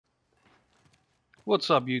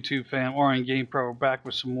What's up, YouTube fam? Orion Game Pro back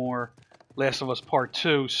with some more Last of Us Part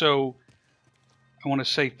 2. So, I want to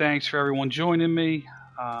say thanks for everyone joining me.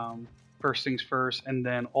 First things first, and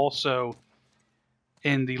then also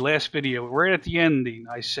in the last video, right at the ending,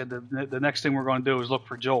 I said that the next thing we're going to do is look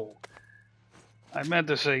for Joel. I meant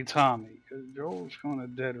to say Tommy, because Joel's kind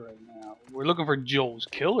of dead right now. We're looking for Joel's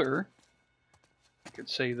killer. I could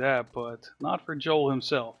say that, but not for Joel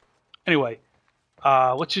himself. Anyway.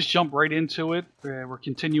 Let's just jump right into it. We're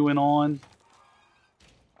continuing on.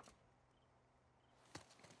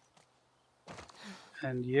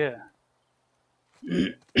 And yeah.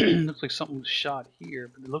 Looks like something was shot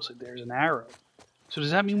here, but it looks like there's an arrow. So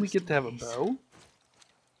does that mean we get to have a bow?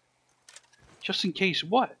 Just in case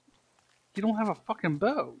what? You don't have a fucking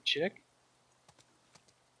bow, chick.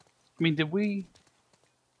 I mean, did we...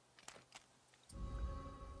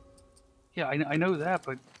 Yeah, I know that,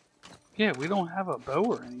 but... Yeah, we don't have a bow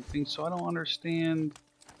or anything, so I don't understand.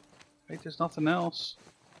 Right, there's nothing else.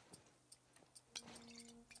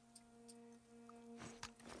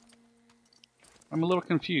 I'm a little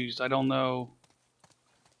confused. I don't know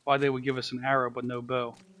why they would give us an arrow but no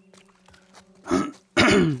bow. I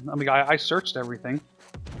mean, I searched everything.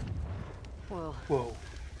 Whoa. Whoa.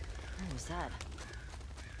 What was that?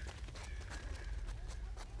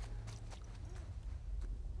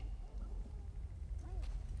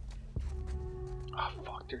 Oh,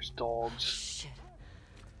 fuck, there's dogs. Shit.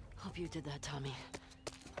 Hope you did that, Tommy.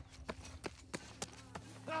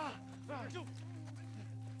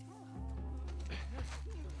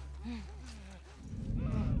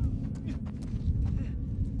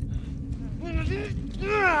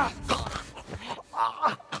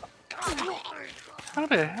 How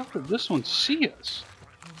the hell did this one see us?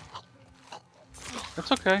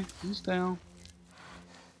 That's okay. He's down.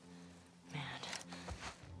 Man.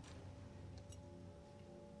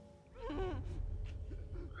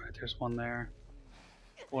 Alright, there's one there.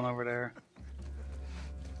 One over there.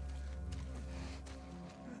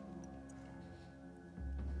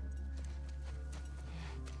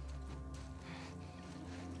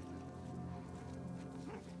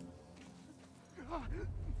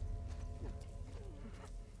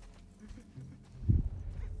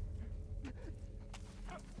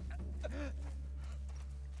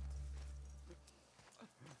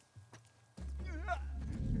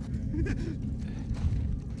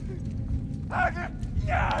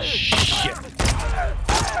 Shit.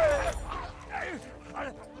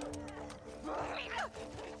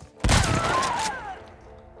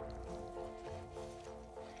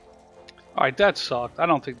 Alright, that sucked. I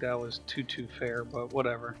don't think that was too fair, but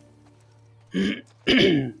whatever. Damn,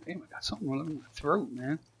 I got something in my throat,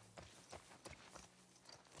 man.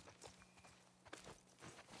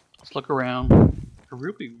 Let's look around. I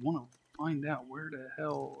really want to find out where the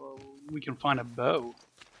hell we can find a bow.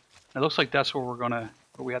 It looks like that's where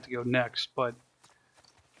where we have to go next, but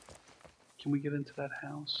can we get into that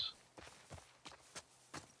house?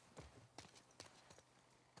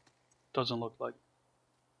 Doesn't look like.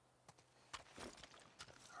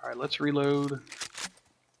 Alright, let's reload.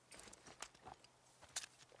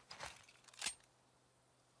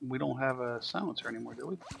 We don't have a silencer anymore, do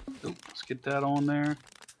we? Nope. Let's get that on there.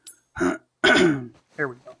 There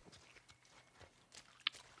we go.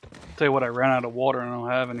 Tell you what, I ran out of water and I don't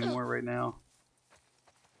have any more right now.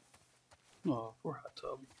 Oh, poor hot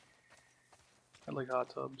tub. I like hot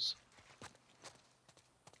tubs.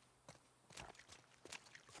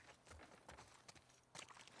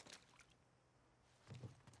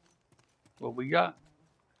 What we got?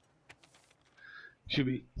 Should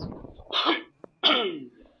be.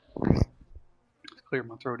 Clear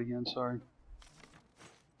my throat again, sorry.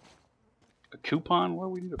 A coupon? What do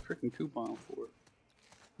we need a freaking coupon for?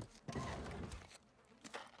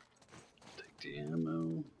 Take the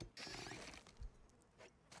ammo.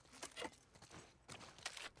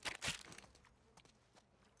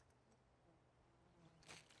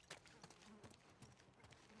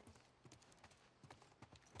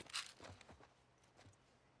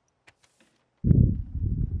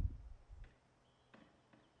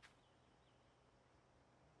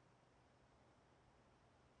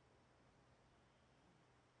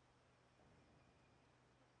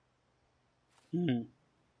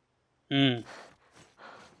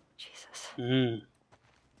 Jesus.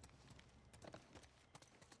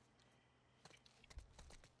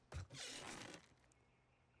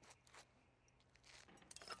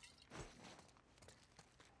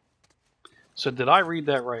 So did I read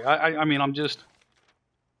that right? I mean, I'm just...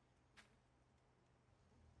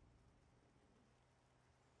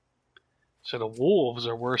 So the wolves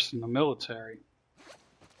are worse than the military.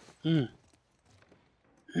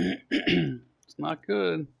 It's not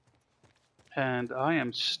good. And I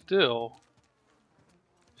am still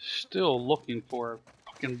looking for a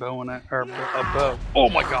fucking bow and a bow. Oh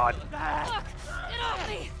my god! Get off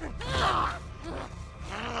me!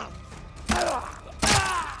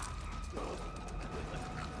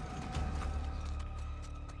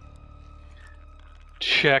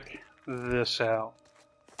 Check this out.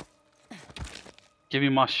 Give me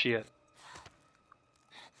my shit.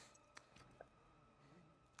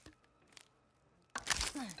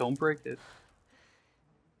 Don't break it.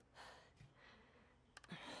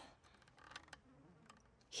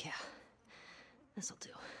 Yeah, this'll do.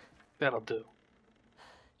 That'll do.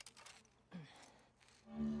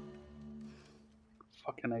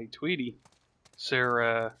 Fucking A, Tweety. Is there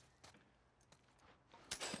a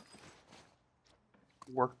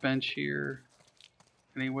workbench here?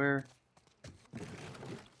 Anywhere?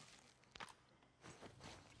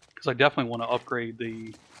 Because I definitely want to upgrade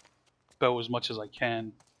the bow as much as I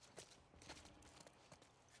can.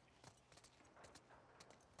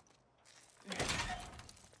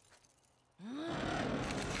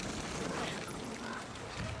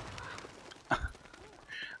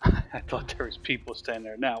 I thought there was people standing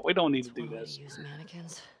there. Now we don't need to do this. Use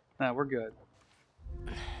mannequins. No, we're good.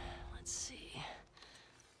 Let's see.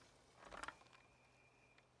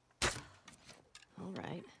 All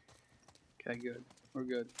right. Okay, good. We're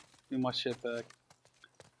good. Give me my shit back.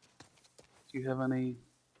 Do you have any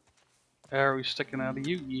arrows sticking out of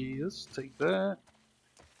you? Yes, take that.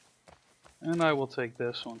 And I will take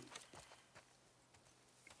this one.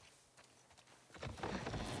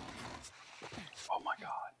 Oh my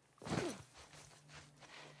god.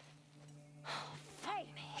 Hey!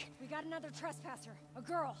 We got another trespasser. A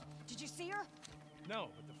girl. Did you see her? No,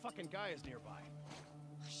 but the fucking guy is nearby.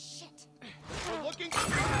 Shit. We're looking.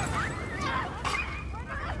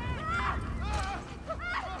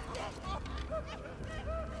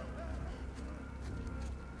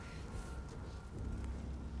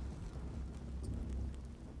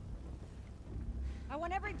 I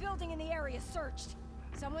want every building in the area searched.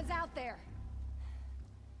 Someone's out there.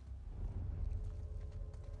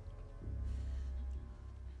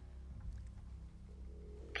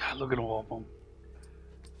 God, look at all of them.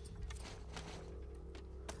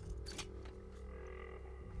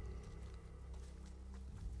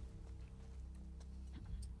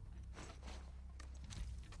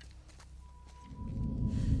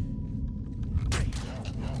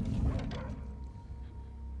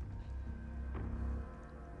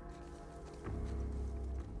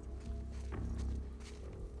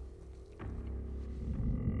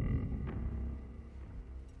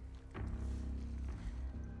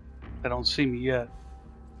 They don't see me yet.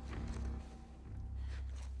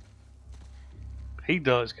 He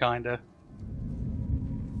does, kinda.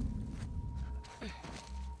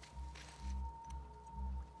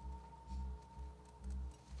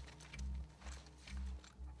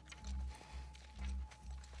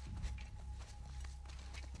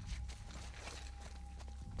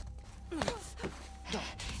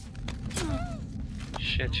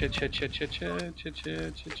 Shit, shit, shit, shit, shit, shit, shit,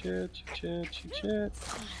 shit, shit, shit, shit, shit, shit.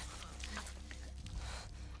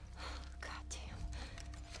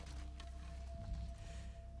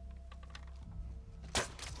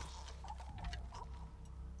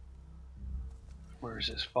 Where's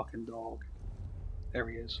this fucking dog? There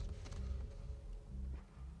he is.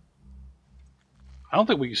 I don't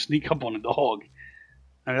think we can sneak up on a dog.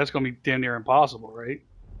 I mean, that's going to be damn near impossible, right?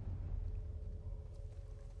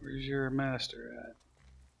 Where's your master at?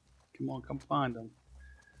 Come on, come find him.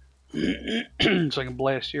 So I can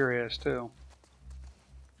blast your ass too.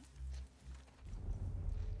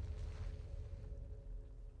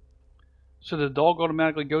 So the dog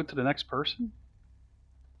automatically go to the next person?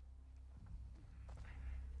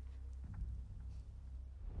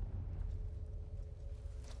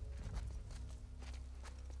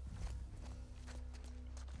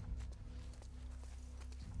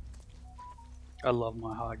 I love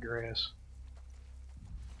my high grass.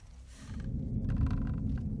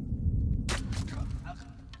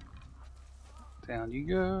 Down you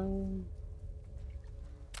go.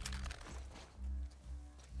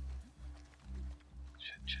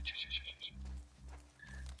 Shit.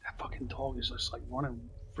 That fucking dog is just like running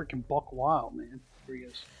freaking buck wild, man. Here he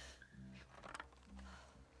is.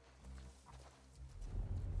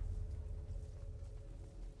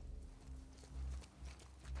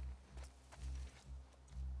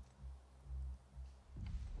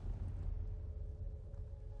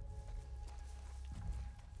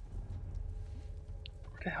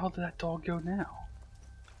 Where the hell did that dog go now?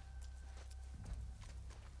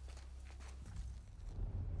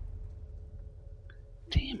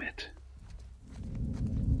 Damn it.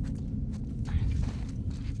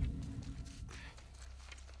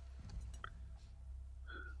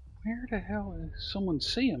 Where the hell is someone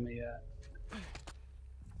seeing me at?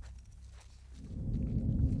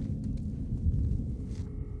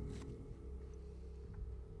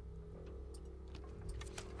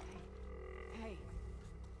 Hey.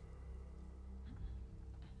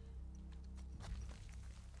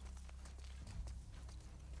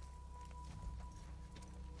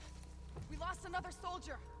 We lost another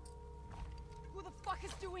soldier. Who the fuck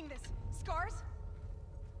is doing this? Scars?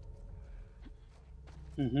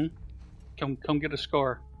 Mm-hmm. Come get a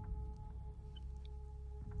scar.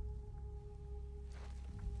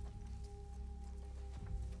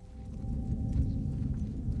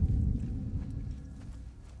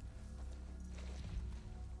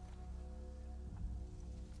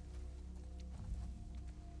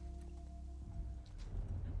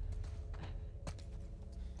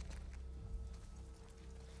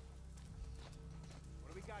 What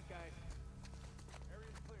do we got, guys?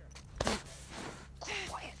 Area's clear.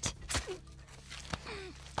 Quiet.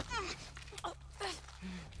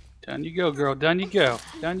 Down you go, girl. Down you go.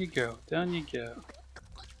 Down you go. Down you go.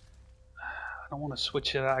 I don't want to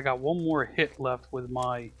switch it out. I got one more hit left with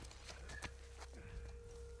my...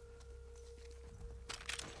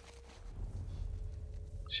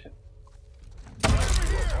 Shit.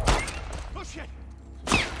 Oh shit!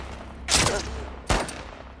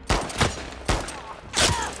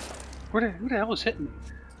 Who the hell is hitting me?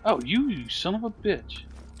 Oh, you son of a bitch.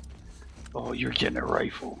 Oh, you're getting a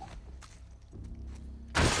rifle.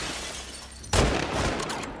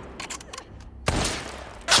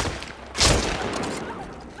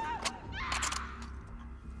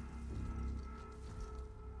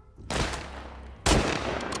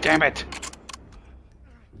 Damn it!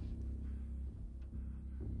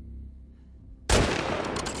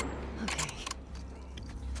 Okay.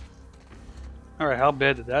 Alright, how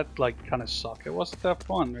bad did that, like, kind of suck? It wasn't that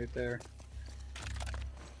fun right there.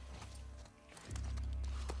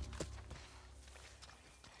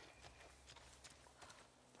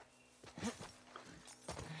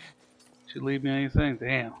 Should leave me anything?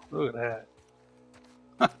 Damn, look at that.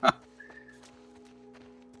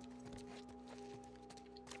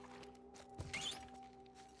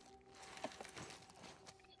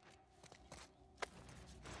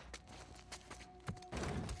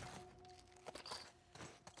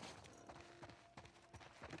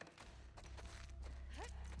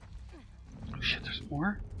 Oh shit, there's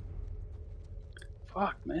more?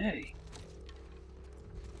 Fuck me.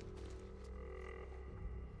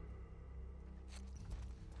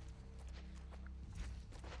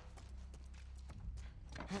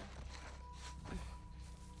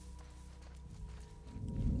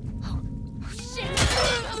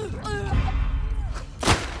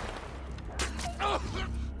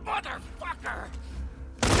 Motherfucker!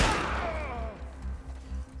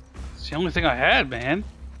 It's the only thing I had, man.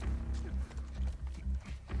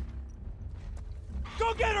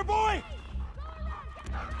 Go get her, boy!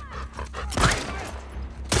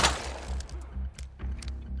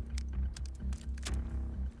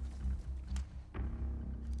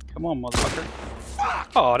 Come on, motherfucker.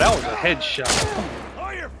 Oh, that was a headshot. Oh,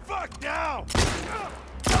 you're fucked now!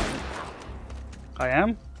 I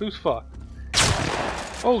am? Who's fucked?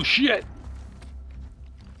 Oh shit!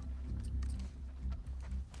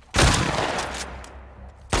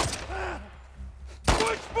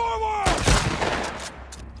 Push forward!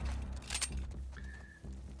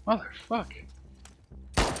 Motherfuck.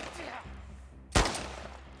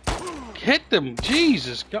 Hit them!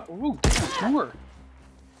 Jesus! God. Ooh, damn, more.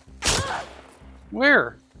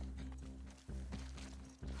 Where?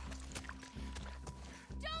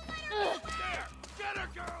 There! Get her,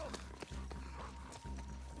 girl!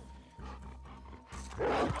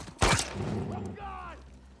 Oh, God!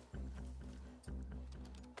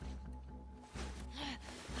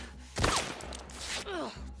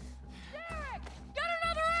 Derek! Get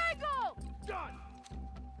another angle! Done!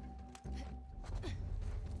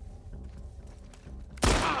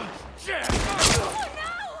 Ah, shit! Oh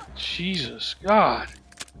no! Jesus, God.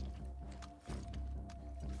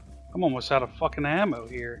 I'm almost out of fucking ammo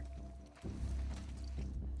here.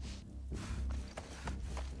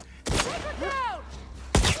 Take her down!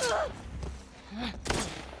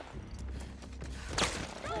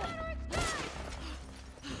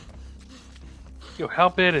 Yo, how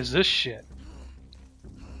bad is this shit?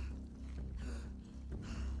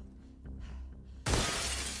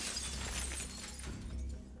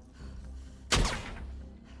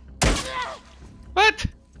 What?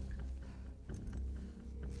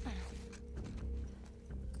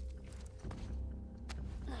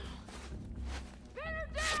 Pin her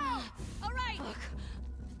down! All right.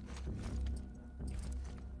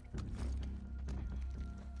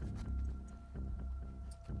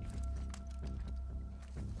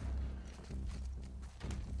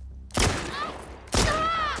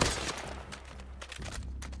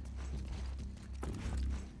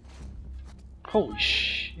 Holy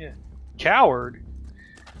shit. Coward?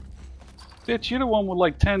 Bitch, you're the one with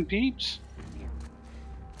like 10 peeps?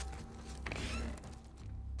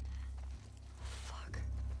 Fuck.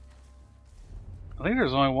 I think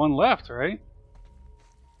there's only one left, right?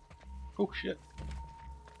 Oh shit.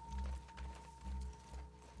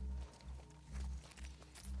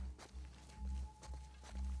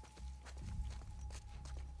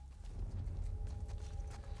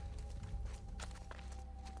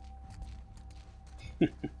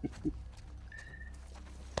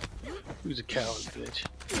 Who's a coward, bitch?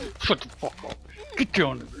 Shut the fuck up. Get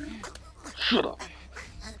down on the ground. Shut up.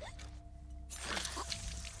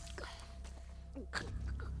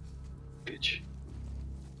 Bitch.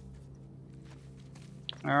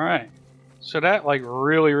 Alright. So that, like,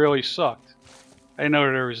 really sucked. I didn't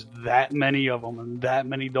know there was that many of them and that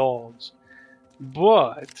many dogs.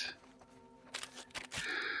 But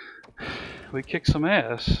we kicked some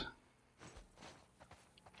ass.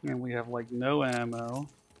 And we have, like, no ammo.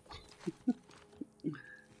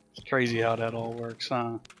 It's crazy how that all works,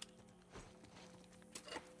 huh?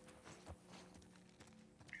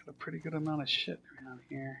 Got a pretty good amount of shit around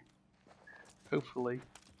here. Hopefully.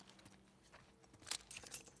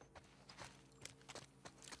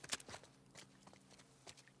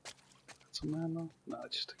 Some ammo? No,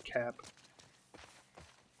 it's just a cap.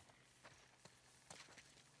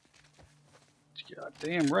 God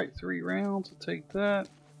damn right, 3 rounds. I'll take that.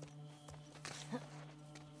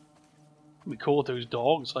 It'd be cool if those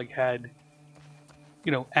dogs like had,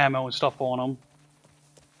 you know, ammo and stuff on them.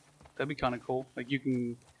 That'd be kind of cool. Like you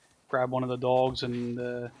can grab one of the dogs and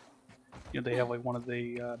you know, they have like one of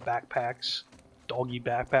the backpacks, doggy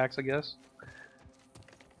backpacks, I guess.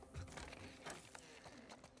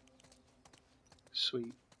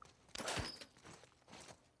 Sweet.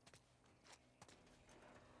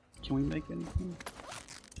 Can we make anything?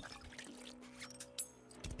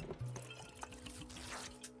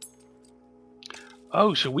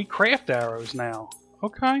 Oh, so we craft arrows now.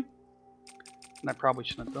 Okay. And I probably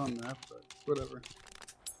shouldn't have done that, but whatever.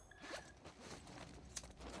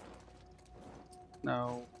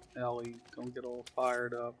 No, Ellie, don't get all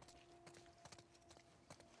fired up.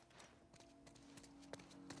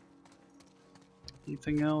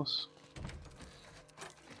 Anything else?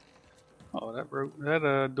 Oh,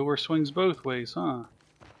 that door swings both ways, huh?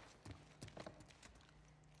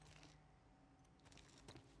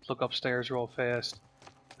 Let's look upstairs real fast,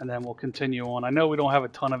 and then we'll continue on. I know we don't have a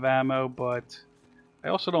ton of ammo, but I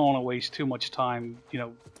also don't want to waste too much time, you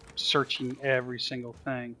know, searching every single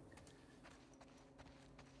thing.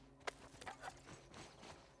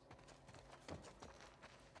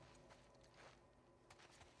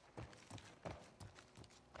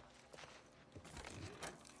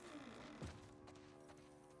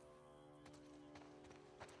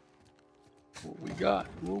 What we got?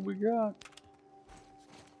 What we got?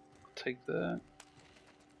 Take that.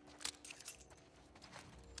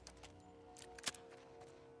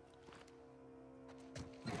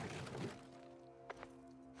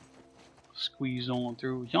 Squeeze on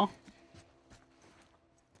through, yeah.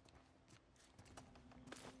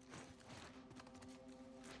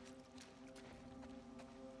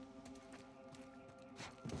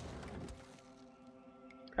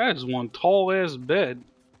 That is one tall ass bed.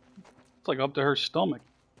 It's like up to her stomach.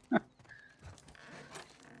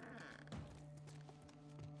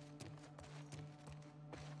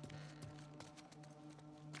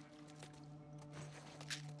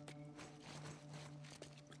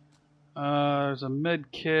 There's a med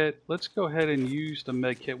kit. Let's go ahead and use the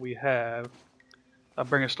med kit we have. That'll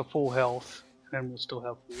bring us to full health, and then we'll still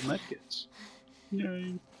have full med kits.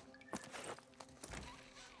 Yay.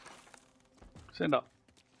 Stand up.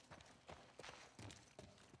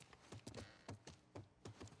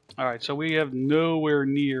 Alright, so we have nowhere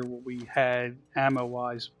near what we had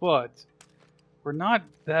ammo-wise, but we're not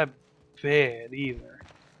that bad either.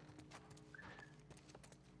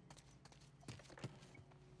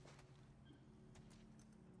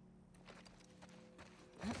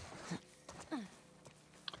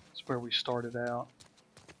 That's where we started out.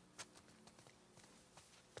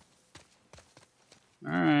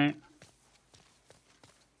 Alright.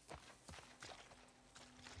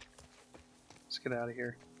 Let's get out of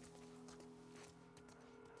here.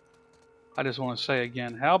 I just want to say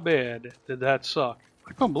again, how bad did that suck?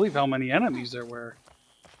 I couldn't believe how many enemies there were.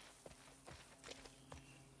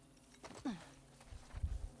 I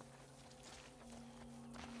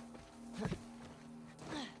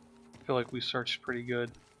feel like we searched pretty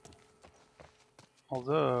good.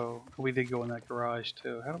 Although, we did go in that garage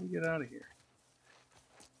too. How do we get out of here?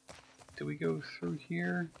 Did we go through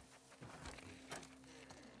here?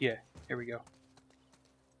 Yeah, here we go.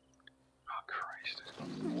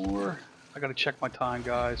 More. I gotta check my time,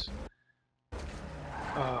 guys.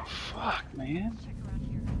 Oh, fuck, man.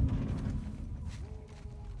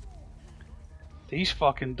 These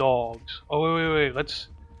fucking dogs. Oh, wait. Let's...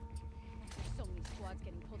 There's so many squads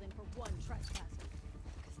getting pulled in for one trespasser.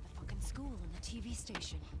 Because of the fucking school and the TV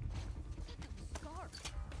station. Scarf.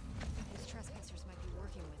 These trespassers might be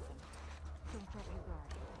working with them. Don't grab your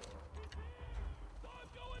guard.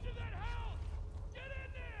 Go into that house! Get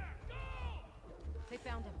in there! Go! They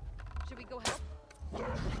found him. Should we go help?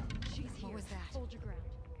 She's here. What was that? Hold your ground.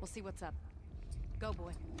 We'll see what's up. Go,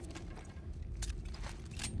 boy.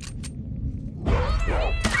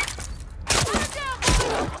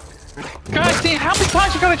 God damn, how many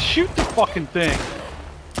times you gotta shoot the fucking thing?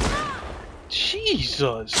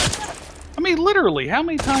 Jesus. I mean, literally, how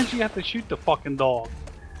many times do you have to shoot the fucking dog?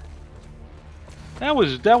 That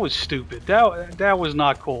was stupid. That was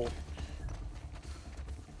not cool.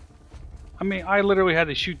 I mean, I literally had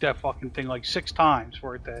to shoot that fucking thing like 6 times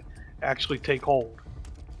for it to actually take hold.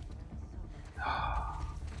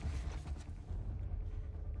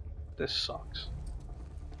 This sucks.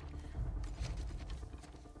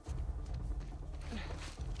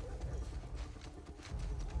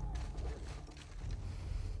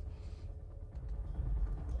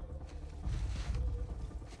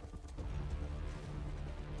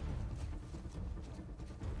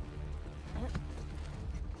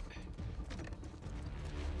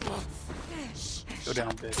 Go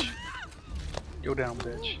down, bitch. Go down,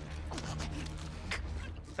 bitch.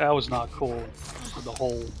 That was not cool for the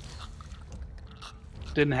whole.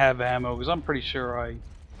 Didn't have ammo, because I'm pretty sure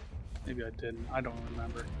maybe I didn't. I don't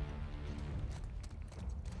remember.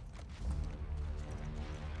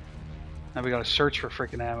 Now we gotta search for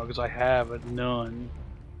freaking ammo, because I have none.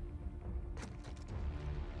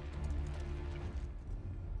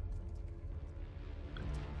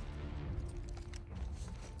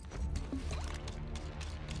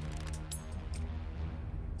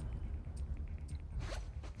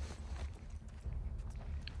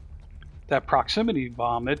 That proximity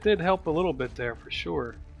bomb, it did help a little bit there for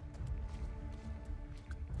sure.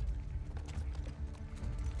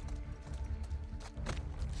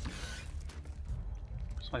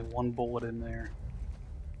 There's like 1 bullet in there.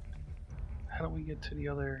 How do we get to the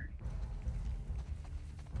other?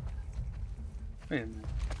 Wait a minute.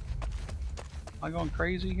 Am I going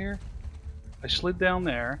crazy here? I slid down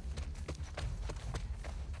there.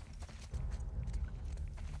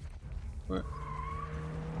 What?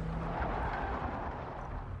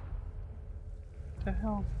 What the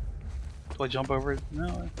hell? Do I jump over it? No.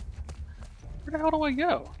 Where the hell do I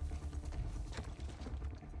go?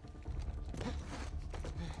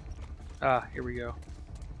 Ah, here we go.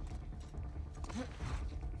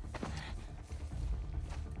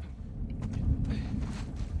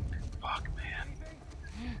 Fuck, man.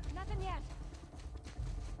 Nothing yet.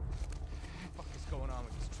 What the fuck is going on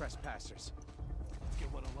with these trespassers? Let's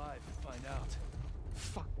get one alive and find out.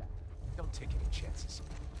 Fuck that. Don't take any chances.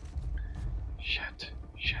 Shit.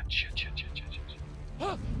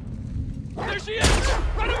 Huh? There she is!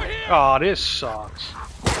 Right over here! Oh, this sucks.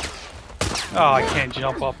 Oh, I can't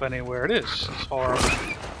jump up anywhere. This is horrible.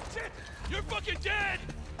 Shit! You're fucking dead!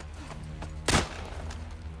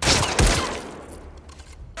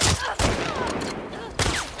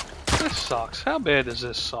 This sucks. How bad does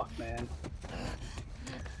this suck, man?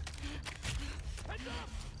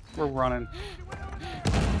 We're running.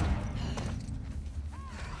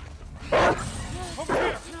 Over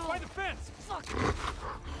here! By the fence! Fuck!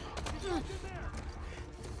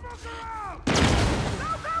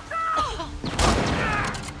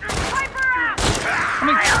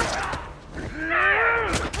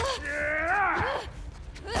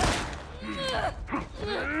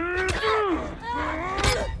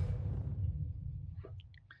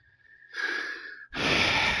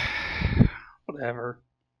 Whatever.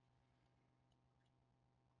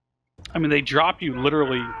 I mean, they drop you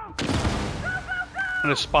literally in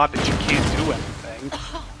a spot that you can't do anything.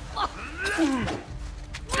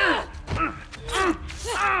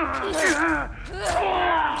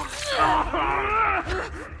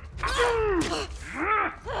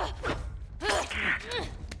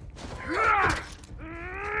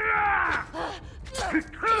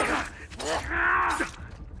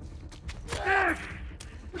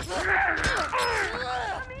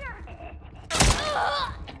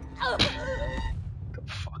 The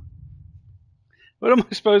fuck? What am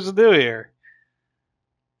I supposed to do here?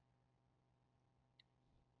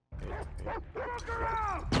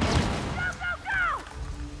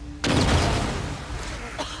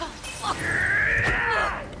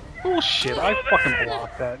 Bullshit, I fucking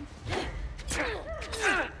blocked that.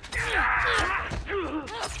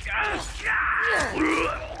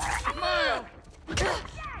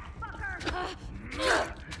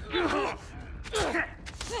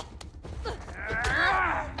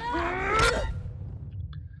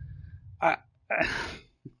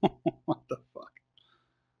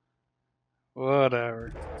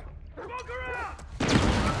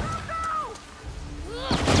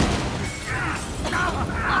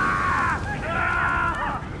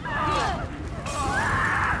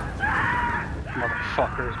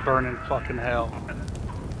 fucker is burning fucking hell.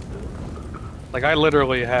 Like, I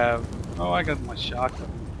literally have... Oh, I got my shotgun.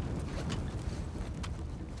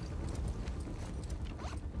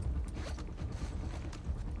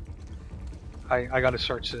 I gotta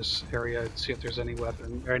search this area and see if there's any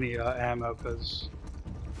weapon or any ammo, because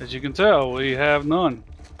as you can tell, we have none.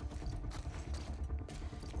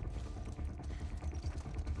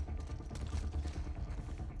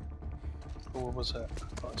 Oh, what was that?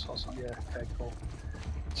 Oh, I saw something. Yeah, okay, cool.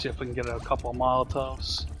 See if we can get a couple of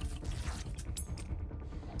Molotovs.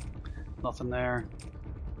 Nothing there.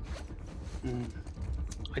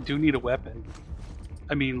 I do need a weapon.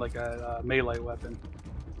 I mean, like a melee weapon.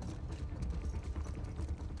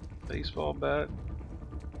 Baseball bat.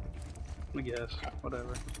 I guess.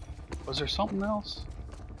 Whatever. Was there something else?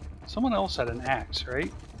 Someone else had an axe, right?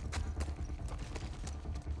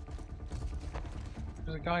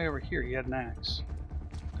 There's a guy over here. He had an axe.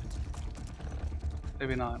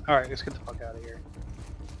 Maybe not. Alright, let's get the fuck out of here.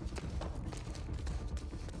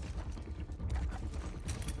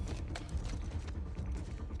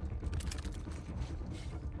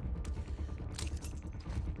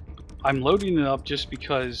 I'm loading it up just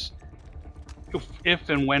because if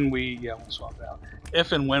and when we, yeah, we'll swap it out.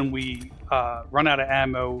 If and when we run out of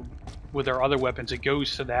ammo with our other weapons, it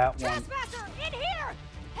goes to that one. Trespasser, in here!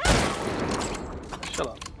 Help! Shut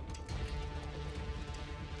up.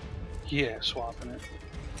 Yeah, swapping it.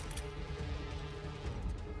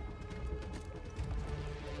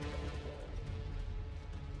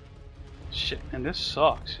 Shit, man, this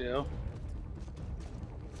sucks, yo.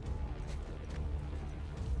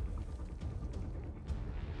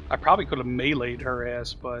 I probably could have meleeed her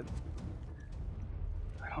ass, but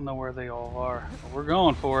I don't know where they all are. But we're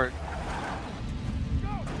going for it. Go!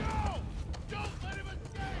 Go! Don't let him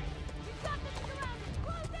escape! We've got them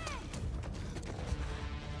surrounded!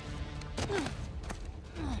 Close in!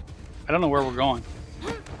 I don't know where we're going.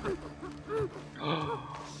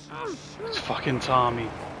 It's fucking Tommy.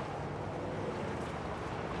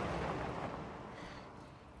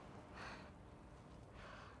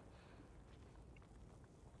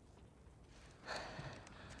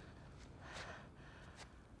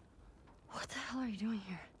 What the hell are you doing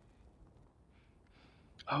here?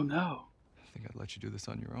 Oh no. I think I'd let you do this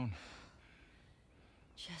on your own.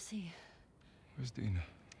 Jesse, Where's Dina?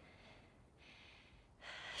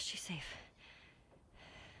 she's safe.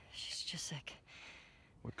 She's just sick.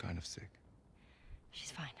 What kind of sick?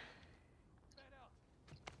 She's fine.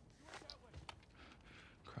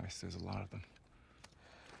 Christ, there's a lot of them.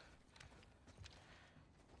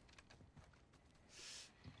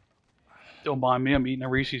 Don't mind me, I'm eating a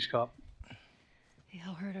Reese's cup. Hey,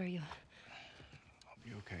 how hurt are you? I'll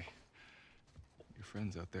be okay. Your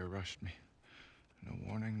friends out there rushed me. No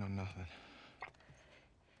warning, no nothing.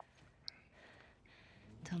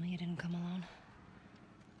 Tell me you didn't come alone.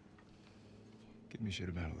 Give me shit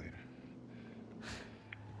about it later.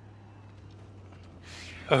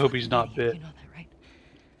 I hope he's not bit. You know that, right?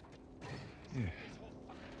 Yeah.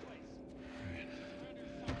 Right.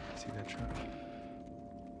 See that truck?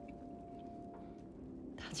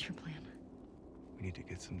 That's your plan. We need to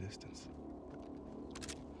get some distance.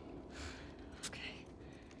 Okay.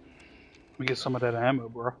 Let me get some of that ammo,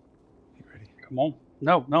 bro. You ready? Come on.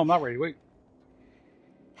 No, I'm not ready. Wait.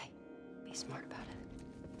 Hey, be smart about it.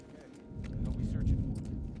 What are we searching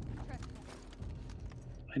for?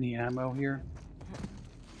 Any ammo here?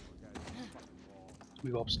 Let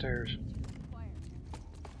me go upstairs.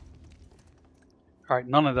 Alright,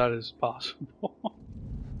 none of that is possible.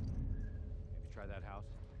 Maybe try that house.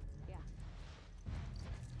 Yeah.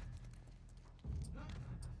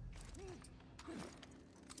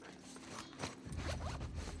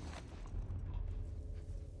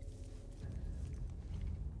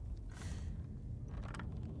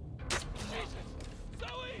 Jesus!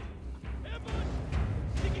 Zoe! Ambush!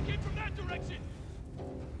 Think it came from that direction!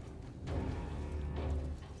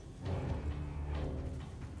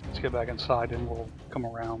 Let's get back inside and we'll come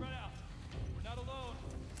around. Spread out. We're not alone.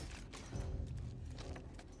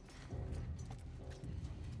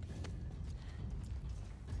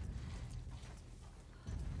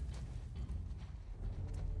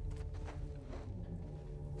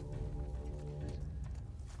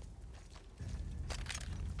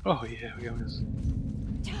 Oh yeah, we got this.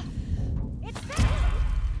 It's there!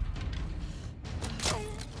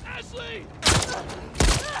 Ashley!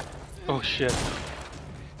 Oh shit.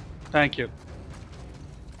 Thank you.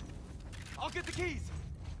 I'll get the keys!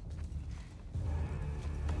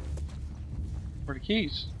 Where are the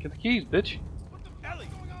keys? Get the keys, bitch. What the Ellie?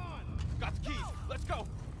 What's going on? Got the keys. Let's go.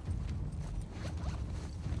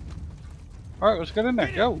 Alright, let's get in there.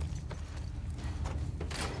 Go.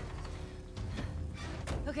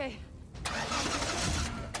 Okay. Get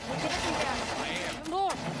it some gas.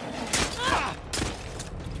 More. Ah!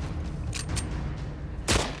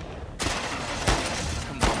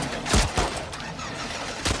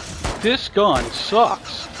 This gun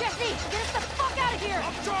sucks. Jesse, get us the fuck out of here!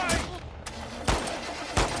 I'm trying!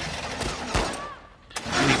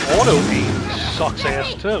 And the auto aim sucks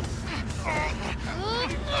ass too.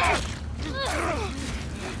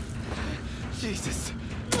 Jesus.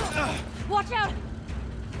 Watch out!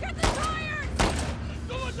 Get the tires!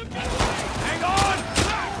 Don't let them get away! Hang on!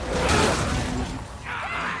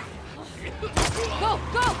 Go,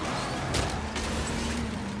 go!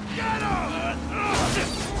 Get him!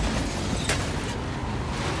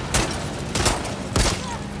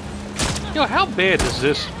 Yo, how bad does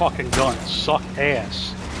this fucking gun suck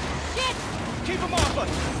ass? Shit! Keep him off us!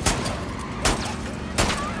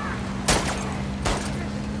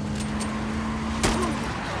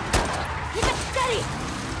 Keep it steady!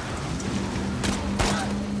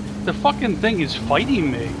 The fucking thing is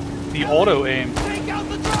fighting me. The auto aim. Take out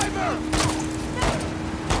the driver!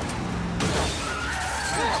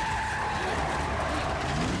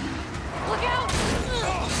 Look out!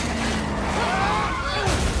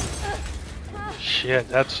 Shit,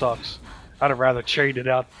 that sucks. I'd have rather traded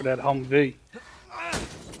out for that Humvee.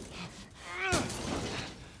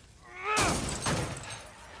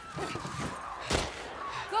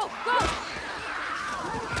 Go, go!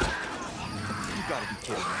 You gotta be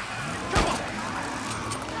kidding me.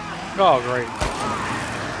 Oh, great.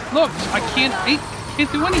 Look, I can't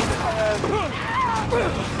do anything.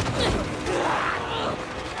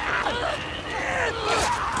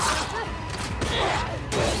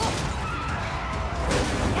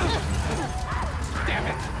 Damn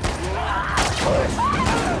it!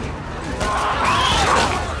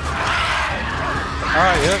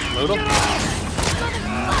 Alright, yeah, load them.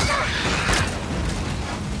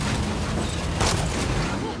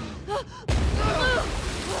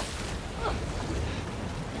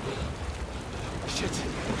 Shit!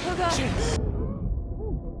 Oh god!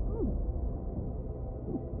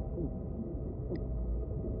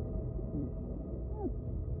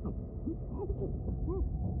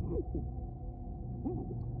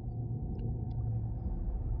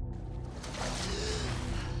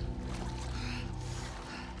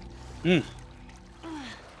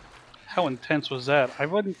 How intense was that? I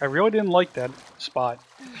really didn't like that spot.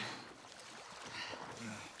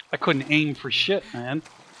 I couldn't aim for shit, man.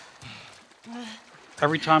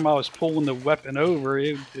 Every time I was pulling the weapon over,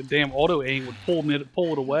 the damn auto aim would pull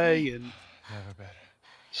it away, and Never better.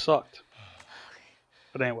 sucked.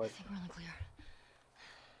 But anyway, I think we're on the clear.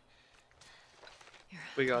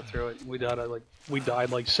 we got through it. We died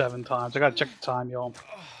like 7 times. I gotta check the time, y'all.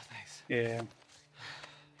 Oh, thanks. Yeah.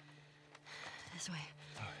 This way.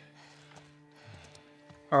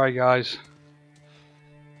 All right, guys.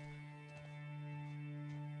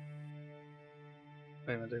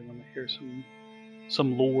 Wait a minute. I want to hear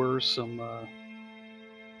some lore, some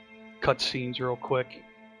cutscenes, real quick.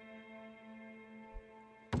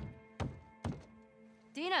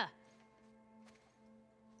 Dina!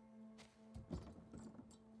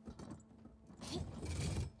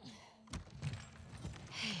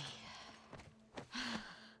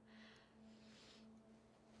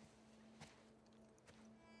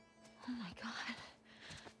 Oh my god.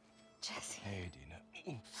 Jesse. Hey,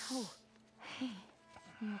 Dina. Oh. Hey.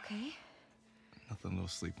 You okay? Nothing little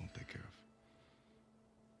sleep won't take care of.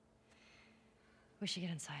 We should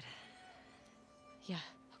get inside. Yeah.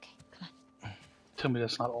 Okay. Come on. Tell me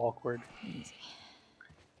that's not awkward. Easy.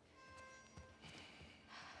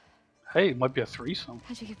 Hey, it might be a threesome.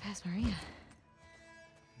 How'd you get past Maria?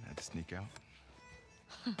 I had to sneak out.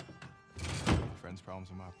 My friend's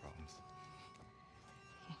problems are my problems.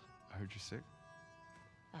 I heard you're sick.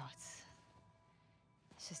 Oh, it's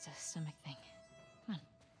just a stomach thing. Come on.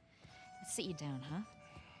 Let's sit you down, huh?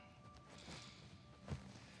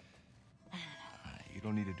 You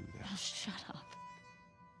don't need to do that. Oh, shut up.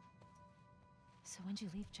 So when'd you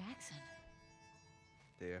leave Jackson?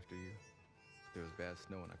 Day after you, there was bad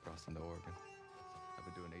snow and I crossed into Oregon. I've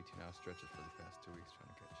been doing 18-hour stretches for the past 2 weeks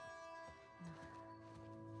trying to catch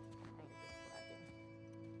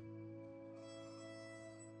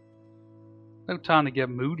you. No time to get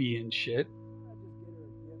moody and shit.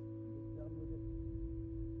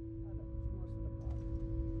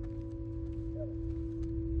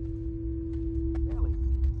 Ellie.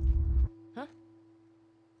 Huh? Are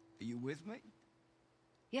you with me?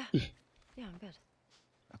 Yeah. Yeah, I'm good.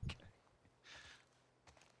 Okay.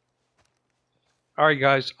 Alright,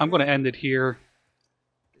 guys, I'm going to end it here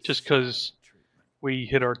just because we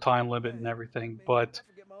hit our time limit and everything. But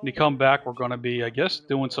When you come back, we're going to be, I guess,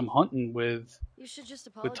 doing some hunting with You should just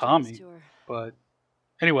with apologize Tommy. to her. But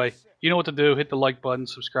anyway, you know what to do. Hit the like button,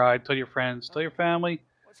 subscribe, tell your friends, tell your family.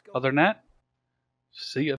 Other than that, see ya.